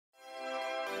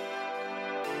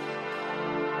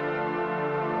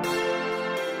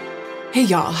Hey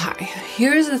y'all, hi.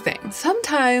 Here's the thing.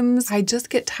 Sometimes I just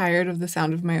get tired of the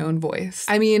sound of my own voice.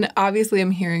 I mean, obviously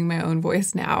I'm hearing my own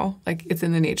voice now, like it's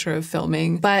in the nature of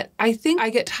filming, but I think I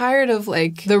get tired of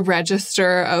like the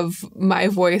register of my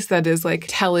voice that is like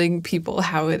telling people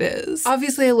how it is.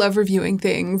 Obviously I love reviewing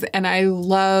things and I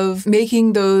love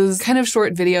making those kind of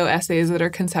short video essays that are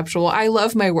conceptual. I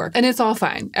love my work and it's all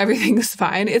fine. Everything's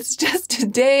fine. It's just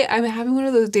today I'm having one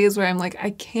of those days where I'm like, I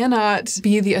cannot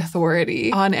be the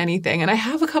authority on anything. And I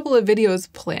have a couple of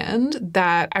videos planned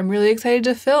that I'm really excited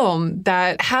to film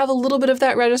that have a little bit of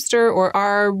that register or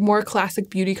are more classic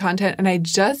beauty content, and I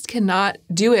just cannot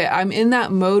do it. I'm in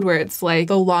that mode where it's like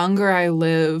the longer I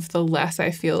live, the less I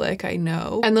feel like I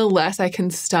know, and the less I can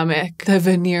stomach the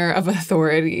veneer of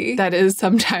authority that is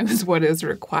sometimes what is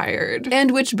required,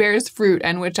 and which bears fruit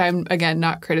and which I'm, again,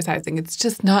 not criticizing. It's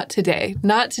just not today.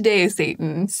 Not today,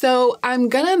 Satan. So I'm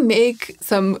gonna make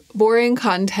some boring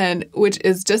content, which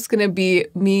is just gonna be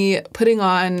me putting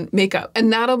on makeup,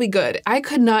 and that'll be good. I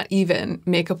could not even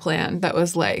make a plan that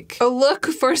was like a look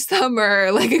for summer,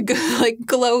 like a good, like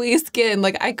glowy skin.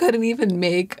 Like I couldn't even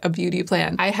make a beauty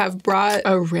plan. I have brought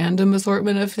a random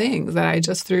assortment of things that I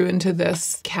just threw into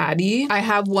this caddy. I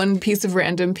have one piece of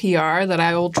random PR that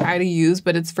I will try to use,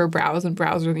 but it's for brows, and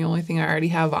brows are the only thing I already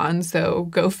have on, so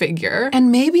go figure. And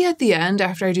maybe at the end,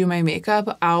 after I do my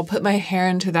makeup, I'll put my hair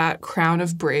into that crown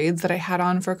of braids that I had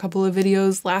on for a couple of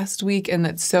videos last week and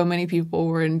that so many people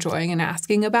were enjoying and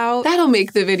asking about. That'll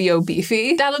make the video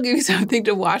beefy. That'll give you something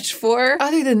to watch for.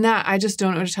 Other than that, I just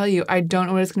don't know what to tell you. I don't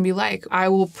know what it's gonna be like. I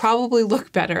will probably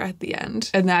look better at the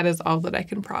end, and that is all that I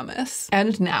can promise.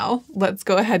 And now, let's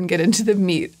go ahead and get into the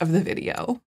meat of the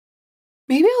video.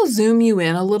 Maybe I'll zoom you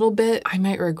in a little bit. I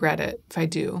might regret it if I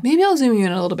do. Maybe I'll zoom you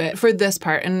in a little bit for this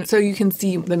part and so you can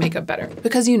see the makeup better.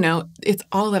 Because you know, it's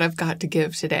all that I've got to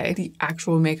give today. The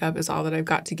actual makeup is all that I've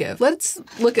got to give. Let's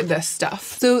look at this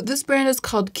stuff. So this brand is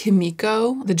called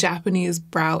Kimiko, the Japanese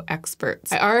brow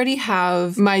experts. I already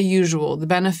have my usual, the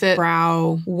Benefit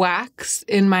Brow Wax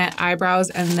in my eyebrows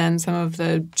and then some of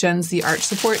the Gen Z arch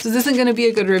support. So this isn't gonna be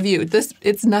a good review.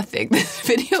 It's nothing. This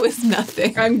video is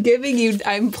nothing.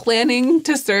 I'm planning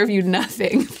to serve you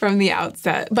nothing from the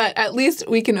outset, but at least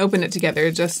we can open it together.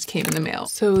 It just came in the mail.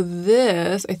 So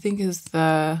this, I think, is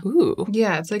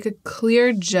it's like a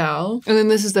clear gel. And then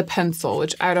this is the pencil,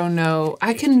 which I don't know.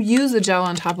 I can use the gel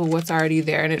on top of what's already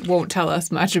there and it won't tell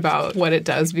us much about what it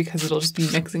does because it'll just be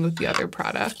mixing with the other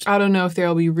product. I don't know if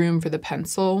there'll be room for the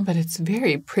pencil, but it's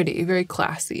very pretty, very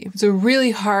classy. It's a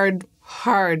really hard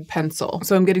pencil.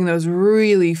 So I'm getting those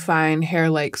really fine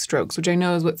hair-like strokes, which I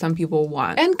know is what some people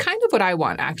want. And kind of what I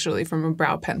want, actually, from a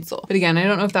brow pencil. But again, I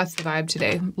don't know if that's the vibe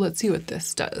today. Let's see what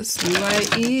this does. Do I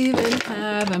even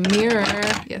have a mirror?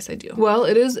 Yes, I do. Well,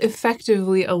 it is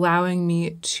effectively allowing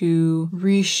me to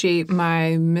reshape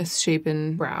my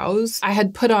misshapen brows. I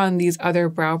had put on these other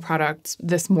brow products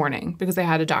this morning because I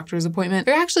had a doctor's appointment.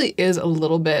 There actually is a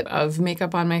little bit of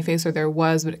makeup on my face, or there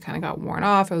was, but it kind of got worn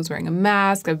off. I was wearing a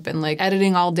mask. I've been like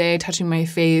editing all day, touching my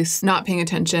face, not paying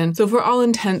attention. So for all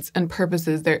intents and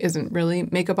purposes, there isn't really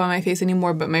makeup on my face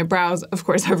anymore, but my brows, of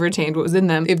course, have retained what was in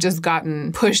them. They've just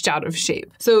gotten pushed out of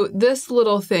shape. So this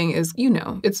little thing is, you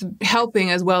know, it's helping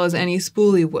as well as any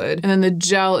spoolie would. And then the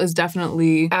gel is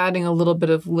definitely adding a little bit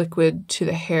of liquid to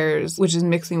the hairs, which is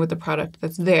mixing with the product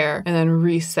that's there and then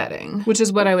resetting, which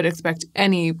is what I would expect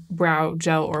any brow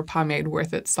gel or pomade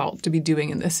worth its salt to be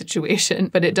doing in this situation.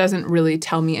 But it doesn't really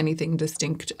tell me anything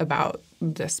distinct about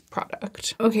this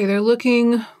product. Okay, they're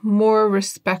looking more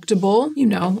respectable. You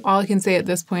know, all I can say at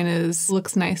this point is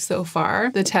looks nice so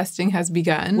far. The testing has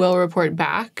begun. We'll report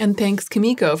back. And thanks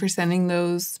Kimiko for sending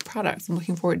those products. I'm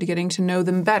looking forward to getting to know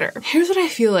them better. Here's what I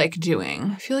feel like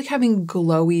doing. I feel like having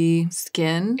glowy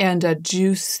skin and a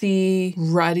juicy,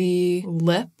 ruddy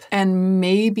lip and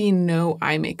maybe no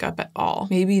eye makeup at all.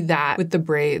 Maybe that with the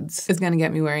braids is gonna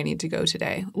get me where I need to go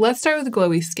today. Let's start with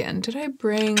glowy skin. Did I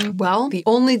bring, well, the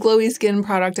only glowy skin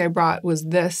product I brought was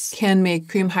this Can Make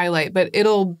Cream Highlight, but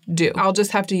it'll do. I'll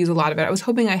just have to use a lot of it. I was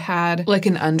hoping I had like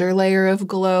an underlayer of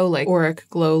glow, like Auric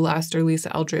Glow Last or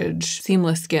Lisa Eldridge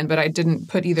Seamless Skin, but I didn't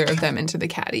put either of them into the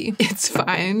caddy. It's fine.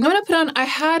 I'm gonna put on, I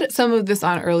had some of this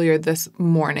on earlier this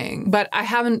morning, but I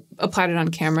haven't applied it on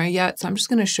camera yet, so I'm just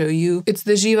gonna show you. It's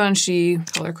the Givenchy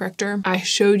color corrector. I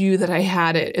showed you that I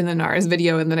had it in the NARS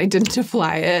video and then I didn't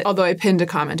apply it, although I pinned a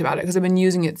comment about it because I've been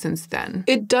using it since then.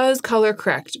 It does color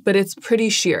correct, but it's pretty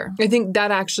sheer. I think that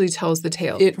actually tells the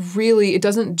tale. It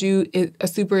doesn't do a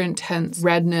super intense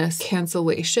redness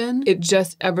cancellation. It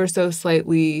just ever so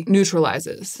slightly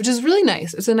neutralizes, which is really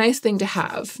nice. It's a nice thing to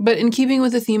have. But in keeping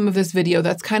with the theme of this video,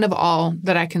 that's kind of all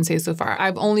that I can say so far.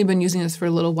 I've only been using this for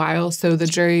a little while, so the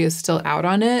jury is still out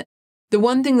on it. The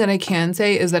one thing that I can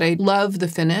say is that I love the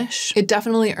finish. It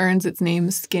definitely earns its name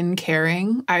skin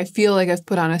caring. I feel like I've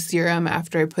put on a serum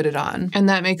after I put it on, and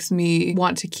that makes me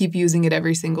want to keep using it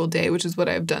every single day, which is what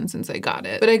I've done since I got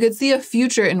it. But I could see a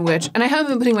future in which, and I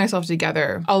haven't been putting myself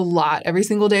together a lot every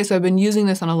single day, so I've been using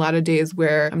this on a lot of days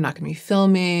where I'm not going to be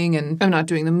filming and I'm not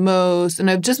doing the most,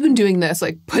 and I've just been doing this,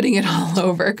 like putting it all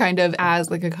over kind of as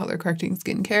like a color correcting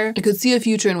skincare. I could see a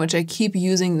future in which I keep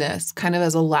using this kind of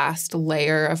as a last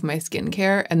layer of my skincare,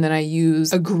 and then I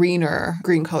use a green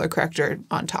color corrector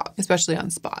on top, especially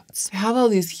on spots. I have all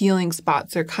these healing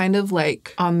spots. They're kind of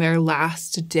like on their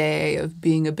last day of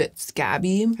being a bit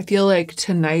scabby. I feel like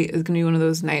tonight is going to be one of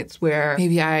those nights where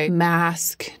maybe I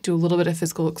mask, do a little bit of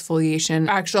physical exfoliation.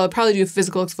 Actually, I'll probably do a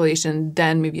physical exfoliation,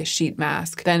 then maybe a sheet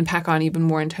mask, then pack on even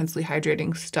more intensely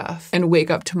hydrating stuff and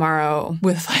wake up tomorrow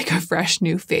with like a fresh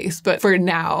new face. But for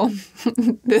now,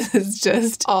 this is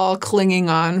just all clinging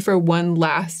on for one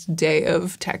last day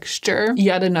of texture.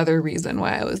 Yet another reason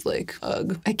why I was like,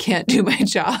 ugh, I can't do my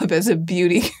job as a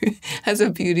beauty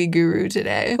guru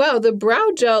today. Wow, the brow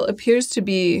gel appears to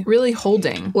be really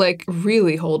holding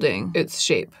its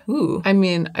shape. Ooh, I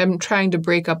mean, I'm trying to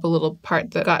break up a little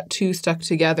part that got too stuck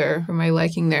together for my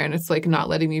liking there, and it's like not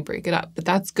letting me break it up, but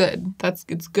that's good.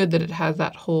 It's good that it has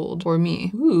that hold for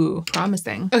me. Ooh,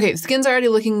 promising. Okay, skin's already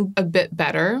looking a bit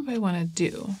better. What do I want to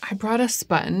do? I brought a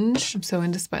sponge. I'm so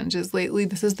into sponges lately.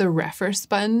 This is the Refer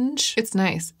sponge. It's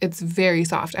nice. It's very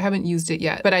soft. I haven't used it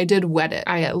yet, but I did wet it.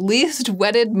 I at least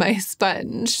wetted my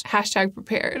sponge. Hashtag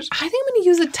prepared. I think I'm going to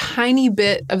use a tiny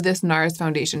bit of this NARS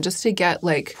foundation just to get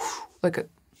like a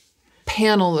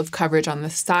panel of coverage on the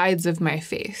sides of my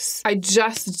face. I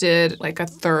just did like a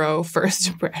thorough first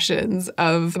impressions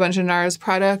of a bunch of NARS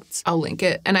products. I'll link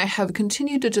it. And I have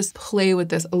continued to just play with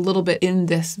this a little bit in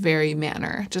this very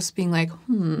manner, just being like,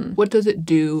 what does it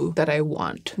do that I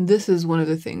want? This is one of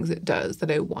the things it does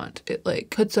that I want. It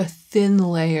like puts a thin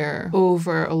layer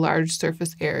over a large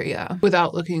surface area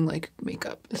without looking like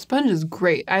makeup. The sponge is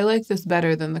great. I like this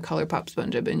better than the ColourPop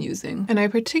sponge I've been using. And I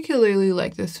particularly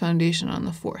like this foundation on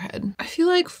the forehead. I feel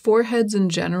like foreheads in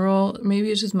general,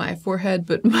 maybe it's just my forehead,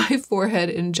 but my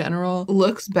forehead in general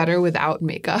looks better without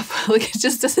makeup. Like it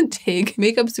just doesn't take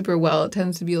makeup super well. It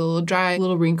tends to be a little dry, a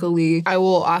little wrinkly. I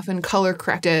will often color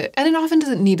correct it, and it often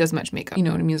doesn't need as much makeup. You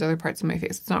know what I mean? As other parts of my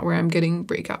face. It's not where I'm getting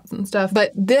breakouts and stuff.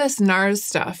 But this NARS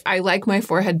stuff, I like my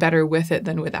forehead better with it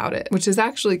than without it, which is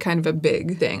actually kind of a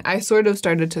big thing. I sort of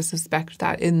started to suspect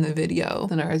that in the video,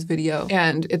 the NARS video,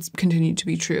 and it's continued to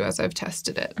be true as I've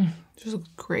tested it. Just looks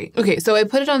great. Okay, so I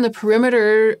put it on the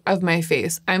perimeter of my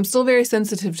face. I'm still very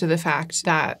sensitive to the fact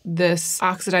that this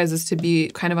oxidizes to be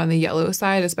kind of on the yellow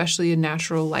side, especially in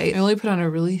natural light. I only put on a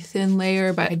really thin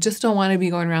layer, but I just don't want to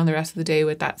be going around the rest of the day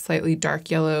with that slightly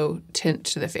dark yellow tint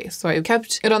to the face. So I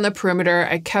kept it on the perimeter,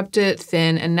 I kept it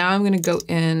thin, and now I'm gonna go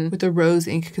in with the Rose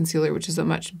Ink Concealer, which is a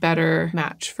much better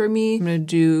match for me. I'm gonna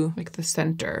do like the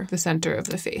center of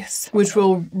the face, which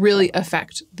will really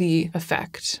affect the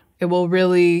effect. It will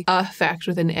really affect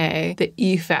with an A, the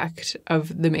effect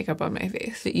of the makeup on my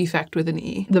face. The effect with an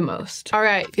E, the most. All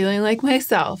right, feeling like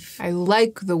myself. I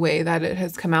like the way that it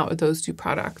has come out with those two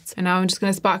products. And now I'm just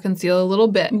gonna spot conceal a little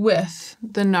bit with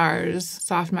the NARS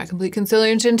Soft Matte Complete Concealer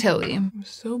in Chantilly. I'm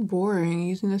so boring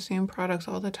using the same products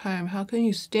all the time. How can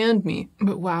you stand me?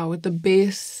 But wow, with the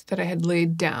base that I had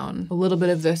laid down, a little bit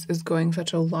of this is going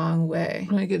such a long way.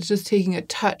 Like it's just taking a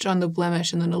touch on the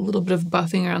blemish and then a little bit of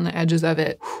buffing around the edges of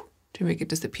it to make it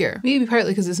disappear. Maybe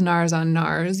partly because it's NARS on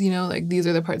NARS, you know, like these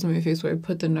are the parts of my face where I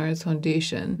put the NARS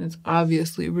foundation. It's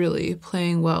obviously really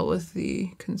playing well with the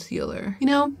concealer. You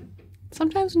know,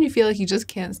 sometimes when you feel like you just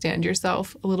can't stand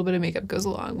yourself, a little bit of makeup goes a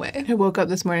long way. I woke up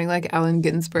this morning like Allen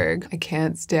Ginsberg. I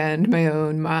can't stand my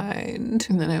own mind.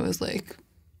 And then I was like,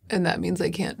 and that means I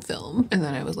can't film. And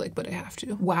then I was like, but I have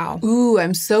to. Wow. Ooh,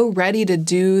 I'm so ready to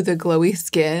do the glowy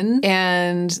skin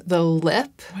and the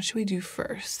lip. What should we do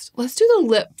first? Let's do the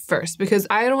lip first because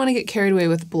I don't want to get carried away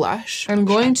with blush. I'm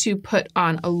going to put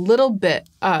on a little bit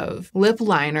of lip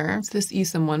liner. It's this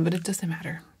Esom one, but it doesn't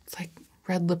matter. It's like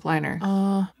red lip liner.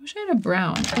 I wish I had a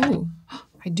brown. Ooh.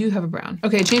 I do have a brown.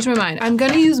 Okay, changed my mind. I'm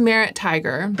gonna use Merit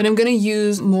Tiger, but I'm gonna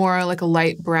use more like a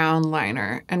light brown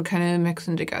liner and kind of mix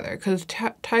them together because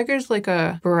Tiger's like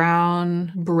a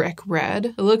brown brick red.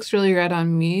 It looks really red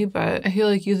on me, but I feel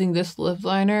like using this lip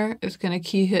liner is gonna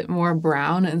key hit more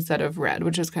brown instead of red,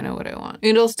 which is kind of what I want.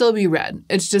 It'll still be red.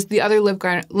 It's just the other lip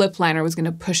liner was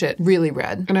gonna push it really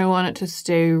red, and I want it to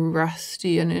stay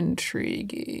rusty and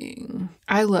intriguing.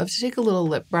 I love to take a little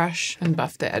lip brush and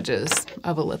buff the edges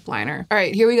of a lip liner. All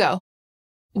right, here we go.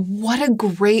 What a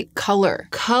great color.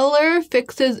 Color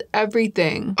fixes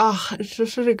everything. Oh, it's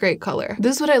just such a great color.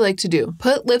 This is what I like to do.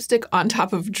 Put lipstick on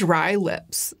top of dry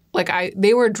lips.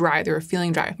 They were dry, they were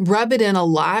feeling dry. Rub it in a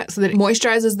lot so that it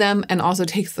moisturizes them and also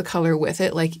takes the color with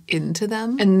it, like into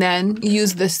them. And then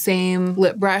use the same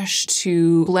lip brush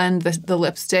to blend the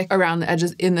lipstick around the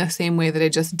edges in the same way that I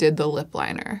just did the lip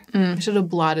liner. I should have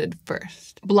blotted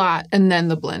first. Blot and then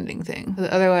the blending thing.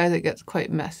 Otherwise it gets quite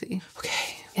messy.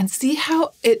 Okay. And see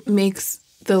how it makes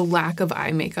the lack of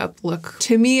eye makeup look,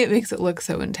 to me, it makes it look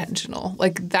so intentional.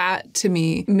 Like that to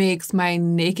me makes my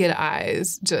naked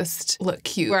eyes just look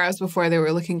cute. Whereas before they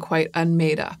were looking quite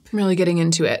unmade up. I'm really getting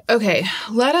into it. Okay,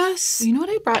 you know what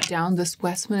I brought down? This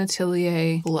Westman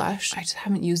Atelier blush. I just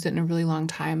haven't used it in a really long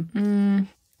time.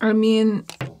 I mean,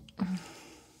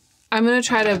 I'm gonna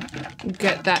try to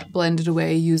get that blended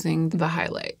away using the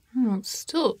highlight. It's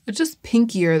just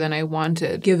pinkier than I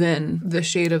wanted, given the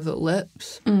shade of the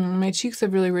lips. My cheeks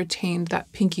have really retained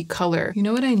that pinky color. You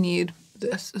know what I need?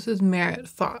 This is Merit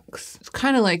Fox. It's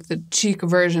kind of like the cheek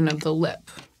version of the lip.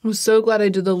 I'm so glad I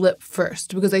did the lip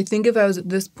first, because I think if I was at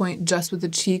this point just with the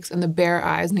cheeks and the bare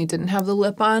eyes and I didn't have the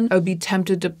lip on, I would be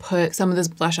tempted to put some of this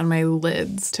blush on my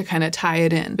lids to kind of tie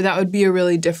it in. But that would be a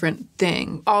really different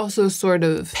thing. Also sort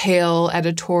of pale,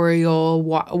 editorial,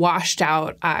 washed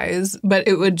out eyes, but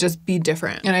it would just be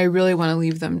different. And I really want to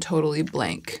leave them totally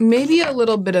blank. Maybe a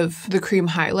little bit of the cream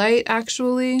highlight,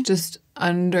 actually, just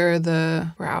under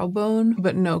the brow bone,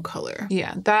 but no color.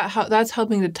 Yeah, that's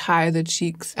helping to tie the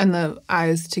cheeks and the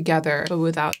eyes together, but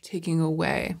without taking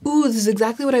away. Ooh, this is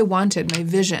exactly what I wanted, my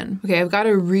vision. Okay, I've got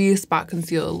to re-spot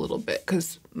conceal a little bit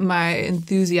because my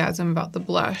enthusiasm about the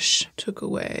blush took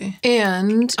away.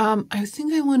 And I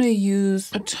think I want to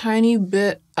use a tiny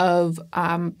bit of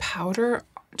powder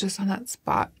just on that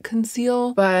spot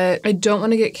conceal, but I don't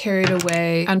want to get carried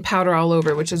away on powder all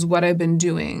over, which is what I've been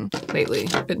doing lately.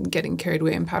 I've been getting carried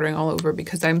away and powdering all over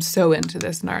because I'm so into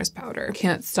this NARS powder.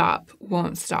 Can't stop,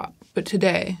 won't stop. But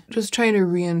today, just trying to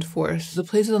reinforce the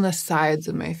places on the sides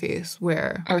of my face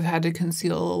where I've had to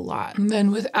conceal a lot. And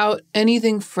then without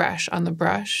anything fresh on the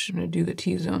brush, I'm gonna do the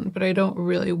T-zone, but I don't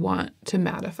really want to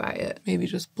mattify it. Maybe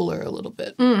just blur a little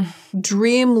bit.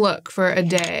 Dream look for a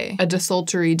day, a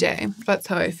desultory day. That's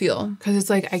how I feel. Because it's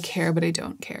like, I care, but I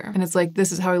don't care. And it's like,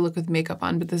 this is how I look with makeup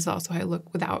on, but this is also how I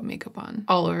look without makeup on,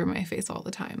 all over my face all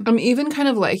the time. I'm even kind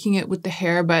of liking it with the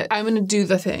hair, but I'm gonna do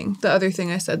the other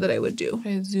thing I said that I would do.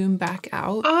 I zoom back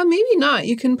out. Maybe not.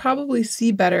 You can probably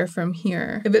see better from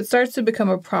here. If it starts to become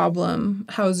a problem,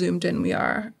 how zoomed in we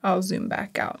are, I'll zoom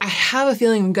back out. I have a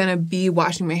feeling I'm gonna be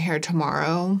washing my hair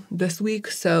tomorrow this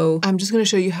week, so I'm just gonna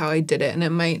show you how I did it, and I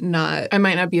might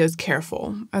not be as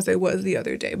careful as I was the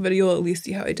other day, but you'll at least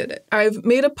see how I did it. I've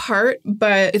made a part,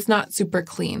 but it's not super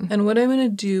clean. And what I'm gonna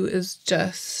do is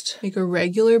just make a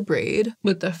regular braid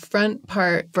with the front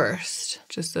part first,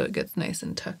 just so it gets nice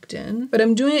and tucked in. But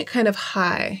I'm doing it kind of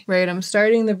high, right? I'm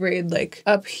starting the braid like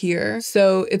up here.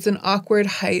 So it's an awkward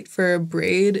height for a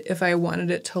braid if I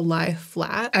wanted it to lie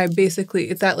flat.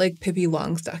 It's at like Pippi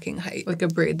Longstocking height, like a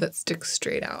braid that sticks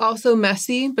straight out. Also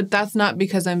messy, but that's not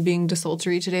because I'm being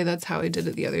desultory today. That's how I did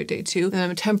it the other day too. And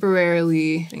I'm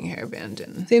temporarily putting a hairband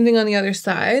in. Same thing on the other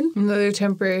side. Another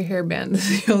temporary hairband. This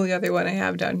is the only other one I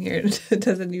have down here. It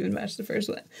doesn't even match the first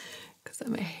one, because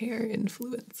I'm a hair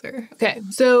influencer. Okay,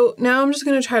 so now I'm just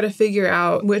gonna try to figure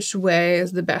out which way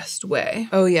is the best way.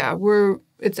 Oh yeah,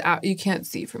 it's out. You can't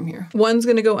see from here. One's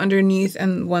gonna go underneath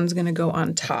and one's gonna go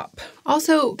on top.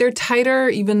 Also, they're tighter,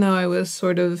 even though I was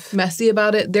sort of messy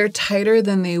about it. They're tighter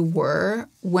than they were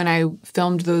when I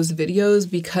filmed those videos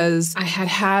because I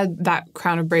had that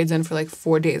crown of braids in for like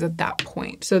 4 days at that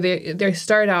point. So they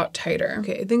start out tighter.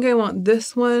 Okay, I think I want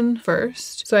this one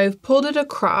first. So I've pulled it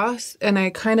across and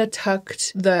I kind of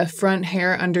tucked the front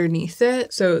hair underneath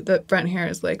it. So the front hair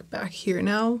is like back here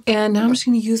now. And now I'm just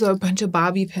gonna use a bunch of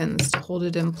bobby pins to hold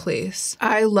it in place.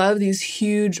 I love these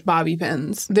huge bobby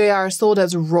pins. They are sold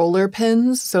as roller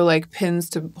pins, so like pins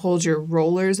to hold your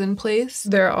rollers in place.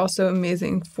 They're also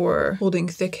amazing for holding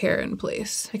thick hair in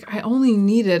place. Like I only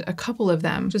needed a couple of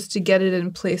them just to get it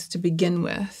in place to begin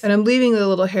with. And I'm leaving the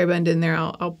little hairband in there.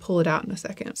 I'll pull it out in a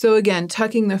second. So again,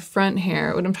 tucking the front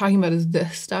hair, what I'm talking about is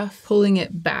this stuff, pulling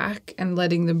it back and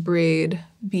letting the braid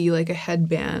be like a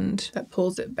headband that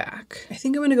pulls it back. I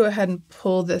think I'm gonna go ahead and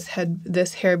pull this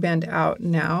hairband out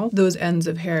now. Those ends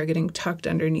of hair are getting tucked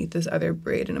underneath this other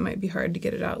braid and it might be hard to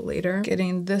get it out later.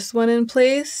 Getting this one in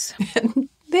place and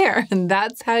there. And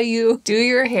that's how you do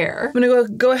your hair. I'm gonna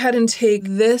go ahead and take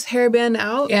this hairband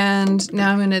out, and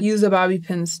now I'm gonna use the bobby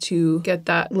pins to get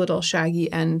that little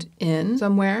shaggy end in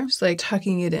somewhere, just like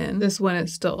tucking it in. This one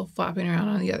is still flopping around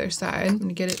on the other side. I'm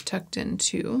gonna get it tucked in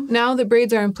too. Now the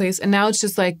braids are in place, and now it's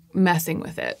just like messing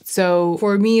with it. So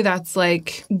for me, that's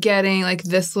like getting like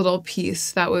this little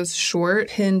piece that was short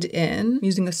pinned in,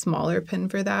 using a smaller pin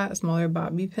for that, a smaller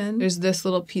bobby pin. There's this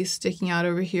little piece sticking out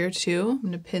over here too. I'm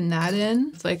gonna pin that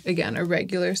in. It's like, again, a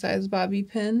regular size bobby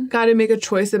pin. Gotta make a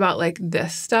choice about like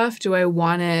this stuff. Do I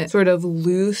want it sort of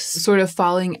loose, sort of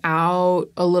falling out,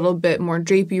 a little bit more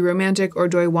drapey, romantic, or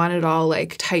do I want it all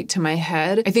like tight to my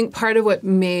head? I think part of what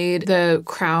made the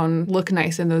crown look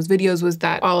nice in those videos was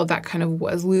that all of that kind of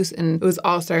was loose and it was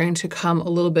all starting to come a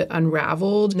little bit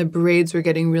unraveled. The braids were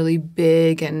getting really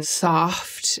big and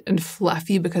soft and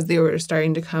fluffy because they were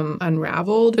starting to come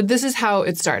unraveled. But this is how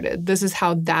it started. This is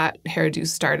how that hairdo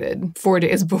started 4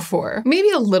 days before. Maybe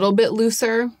a little bit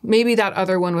looser. Maybe that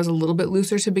other one was a little bit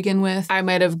looser to begin with. I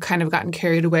might have kind of gotten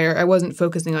carried away, or I wasn't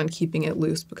focusing on keeping it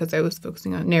loose because I was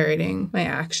focusing on narrating my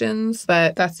actions,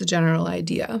 but that's the general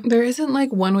idea. There isn't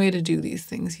like one way to do these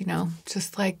things, you know,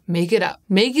 just like make it up.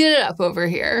 Making it up over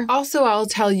here. Also, I'll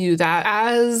tell you that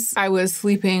as I was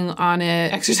sleeping on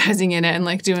it, exercising in it, and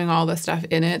like doing all the stuff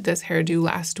in it, this hairdo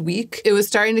last week, it was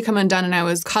starting to come undone, and I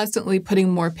was constantly putting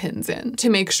more pins in to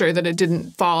make sure that it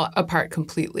didn't fall apart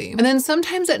completely. And then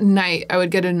sometimes at night, I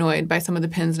would get annoyed by some of the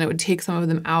pins and I would take some of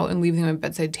them out and leave them on my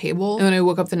bedside table. And when I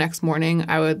woke up the next morning,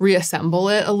 I would reassemble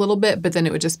it a little bit, but then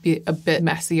it would just be a bit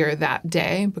messier that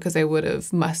day because I would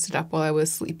have mussed it up while I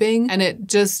was sleeping. And it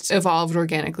just evolved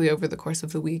organically over the course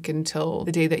of the week until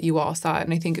the day that you all saw it.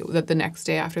 And I think that the next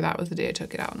day after that was the day I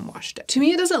took it out and washed it. To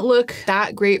me, it doesn't look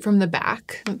that great from the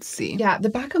back. Let's see. Yeah, the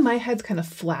back of my head's kind of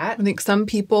flat. I think some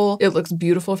people, it looks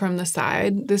beautiful from the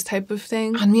side, this type of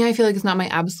thing. On me, I feel like it's not my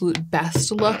absolute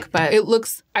best look, but it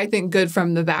looks, I think, good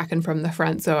from the back and from the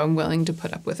front, so I'm willing to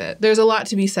put up with it. There's a lot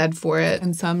to be said for it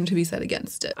and some to be said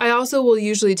against it. I also will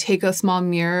usually take a small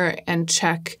mirror and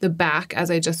check the back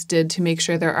as I just did to make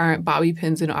sure there aren't bobby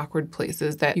pins in awkward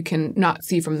places that you can not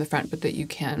see from the front, but that you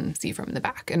can see from the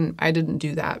back. And I didn't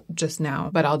do that just now,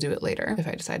 but I'll do it later if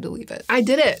I decide to leave it. I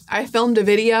did it. I filmed a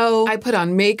video. I put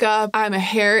on makeup. I'm a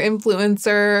hair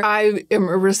influencer. I am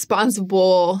a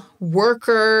responsible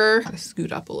worker. I'll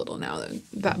scoot up a little now that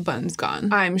that bun's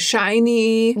gone. I'm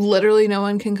shiny. Literally no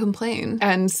one can complain.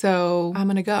 And so I'm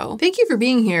gonna go. Thank you for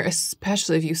being here,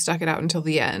 especially if you stuck it out until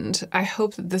the end. I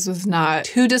hope that this was not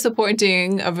too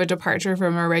disappointing of a departure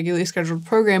from our regularly scheduled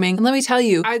programming. And let me tell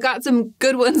you, I got some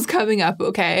good ones coming up,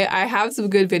 okay? I have some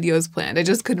good videos planned. I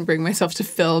just couldn't bring myself to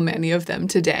film any of them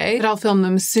today, but I'll film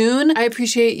them soon. I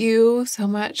appreciate you so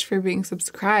much for being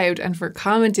subscribed and for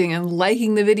commenting and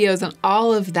liking the videos and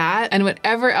all of that. And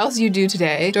whatever else you do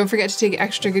today, don't forget to take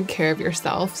extra good care of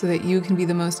yourself so that you can be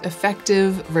the most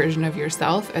effective version of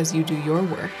yourself as you do your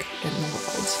work in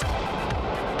the world.